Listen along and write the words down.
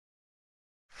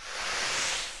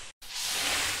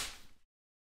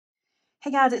Hey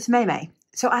guys, it's Maymay.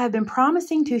 So I have been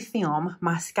promising to film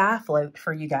my SkyFloat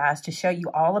for you guys to show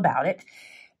you all about it.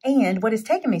 And what has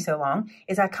taken me so long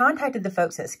is I contacted the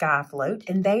folks at SkyFloat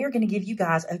and they are going to give you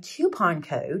guys a coupon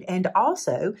code and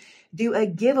also do a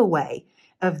giveaway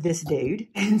of this dude.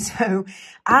 And so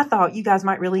I thought you guys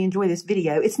might really enjoy this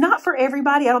video. It's not for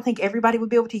everybody. I don't think everybody would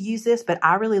be able to use this, but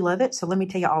I really love it. So let me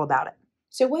tell you all about it.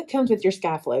 So what comes with your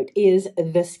SkyFloat is the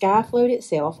SkyFloat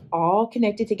itself, all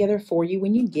connected together for you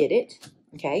when you get it,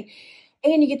 okay?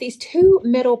 And you get these two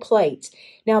metal plates.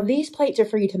 Now, these plates are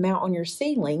for you to mount on your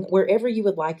ceiling wherever you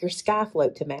would like your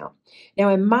SkyFloat to mount. Now,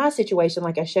 in my situation,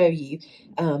 like I show you,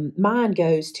 mine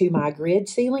goes to my grid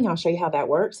ceiling. I'll show you how that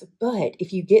works. But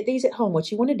if you get these at home, what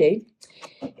you want to do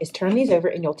is turn these over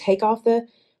and you'll take off the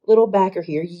little backer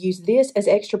here. You use this as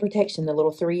extra protection, the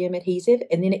little 3M adhesive,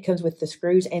 and then it comes with the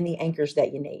screws and the anchors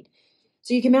that you need.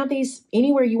 So you can mount these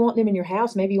anywhere you want them in your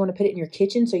house. Maybe you want to put it in your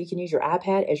kitchen so you can use your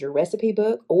iPad as your recipe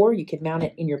book, or you could mount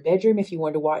it in your bedroom if you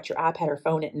wanted to watch your iPad or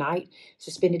phone at night,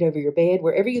 suspended over your bed.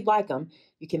 Wherever you'd like them,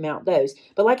 you can mount those.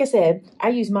 But like I said, I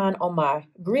use mine on my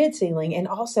grid ceiling and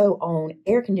also on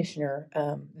air conditioner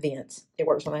vents. It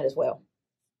works on that as well.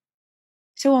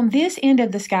 So on this end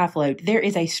of the SkyFloat, there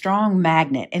is a strong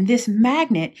magnet, and this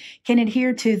magnet can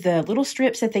adhere to the little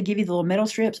strips that they give you, the little metal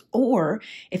strips, or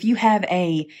if you have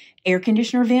a air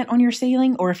conditioner vent on your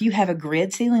ceiling, or if you have a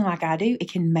grid ceiling like I do,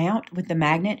 it can mount with the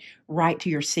magnet right to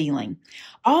your ceiling.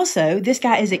 Also, this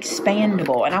guy is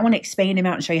expandable, and I want to expand him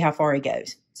out and show you how far he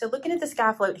goes. So looking at the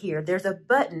SkyFloat here, there's a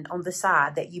button on the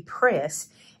side that you press,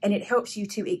 and it helps you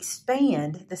to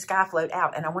expand the SkyFloat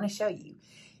out, and I want to show you.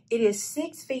 It is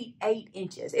 6 feet 8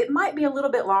 inches. It might be a little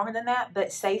bit longer than that,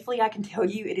 but safely I can tell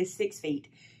you it is 6 feet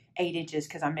 8 inches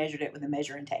because I measured it with a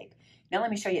measuring tape. Now let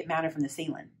me show you it mounted from the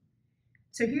ceiling.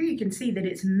 So here you can see that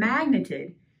it's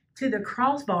magneted to the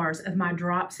crossbars of my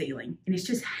drop ceiling, and it's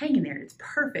just hanging there. It's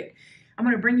perfect. I'm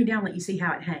going to bring you down and let you see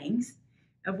how it hangs.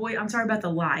 I'm sorry about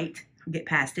the light. I'll get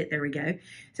past it. There we go.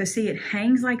 So see, it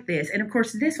hangs like this. And of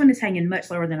course, this one is hanging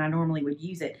much lower than I normally would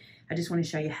use it. I just want to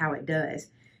show you how it does.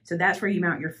 So that's where you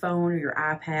mount your phone or your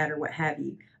iPad or what have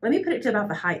you. Let me put it to about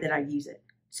the height that I use it.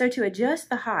 So to adjust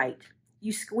the height,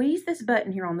 you squeeze this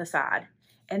button here on the side,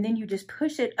 and then you just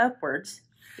push it upwards.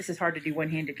 This is hard to do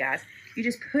one-handed, guys. You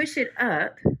just push it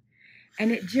up,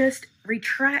 and it just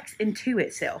retracts into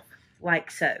itself, like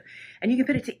so. And you can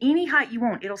put it to any height you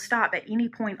want. It'll stop at any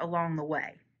point along the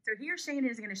way. So here Shannon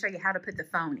is going to show you how to put the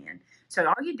phone in. So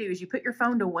all you do is you put your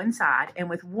phone to one side, and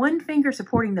with one finger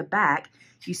supporting the back,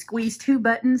 you squeeze two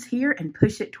buttons here and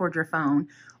push it toward your phone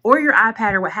or your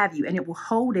iPad or what have you, and it will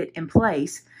hold it in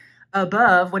place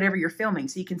above whatever you're filming.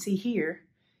 So you can see here,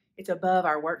 it's above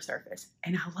our work surface.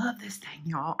 And I love this thing,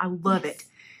 y'all. I love it.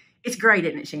 It's great,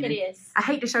 isn't it, Shannon? It is. I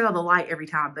hate to show y'all the light every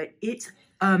time, but it's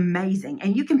amazing.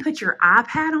 And you can put your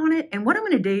iPad on it. And what I'm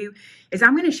going to do is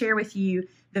I'm going to share with you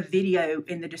the video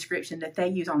in the description that they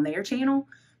use on their channel,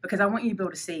 because I want you to be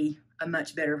able to see a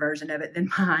much better version of it than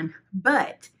mine.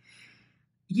 But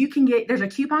you can there's a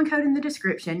coupon code in the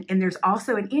description, and there's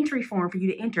also an entry form for you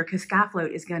to enter because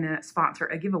SkyFloat is going to sponsor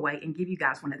a giveaway and give you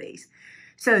guys one of these.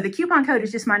 So the coupon code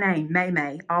is just my name,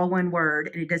 Maymay, all one word,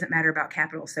 and it doesn't matter about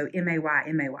capitals, so M-A-Y,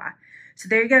 M-A-Y. So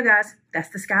there you go, guys. That's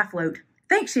the SkyFloat.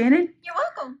 Thanks, Shannon. You're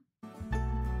welcome.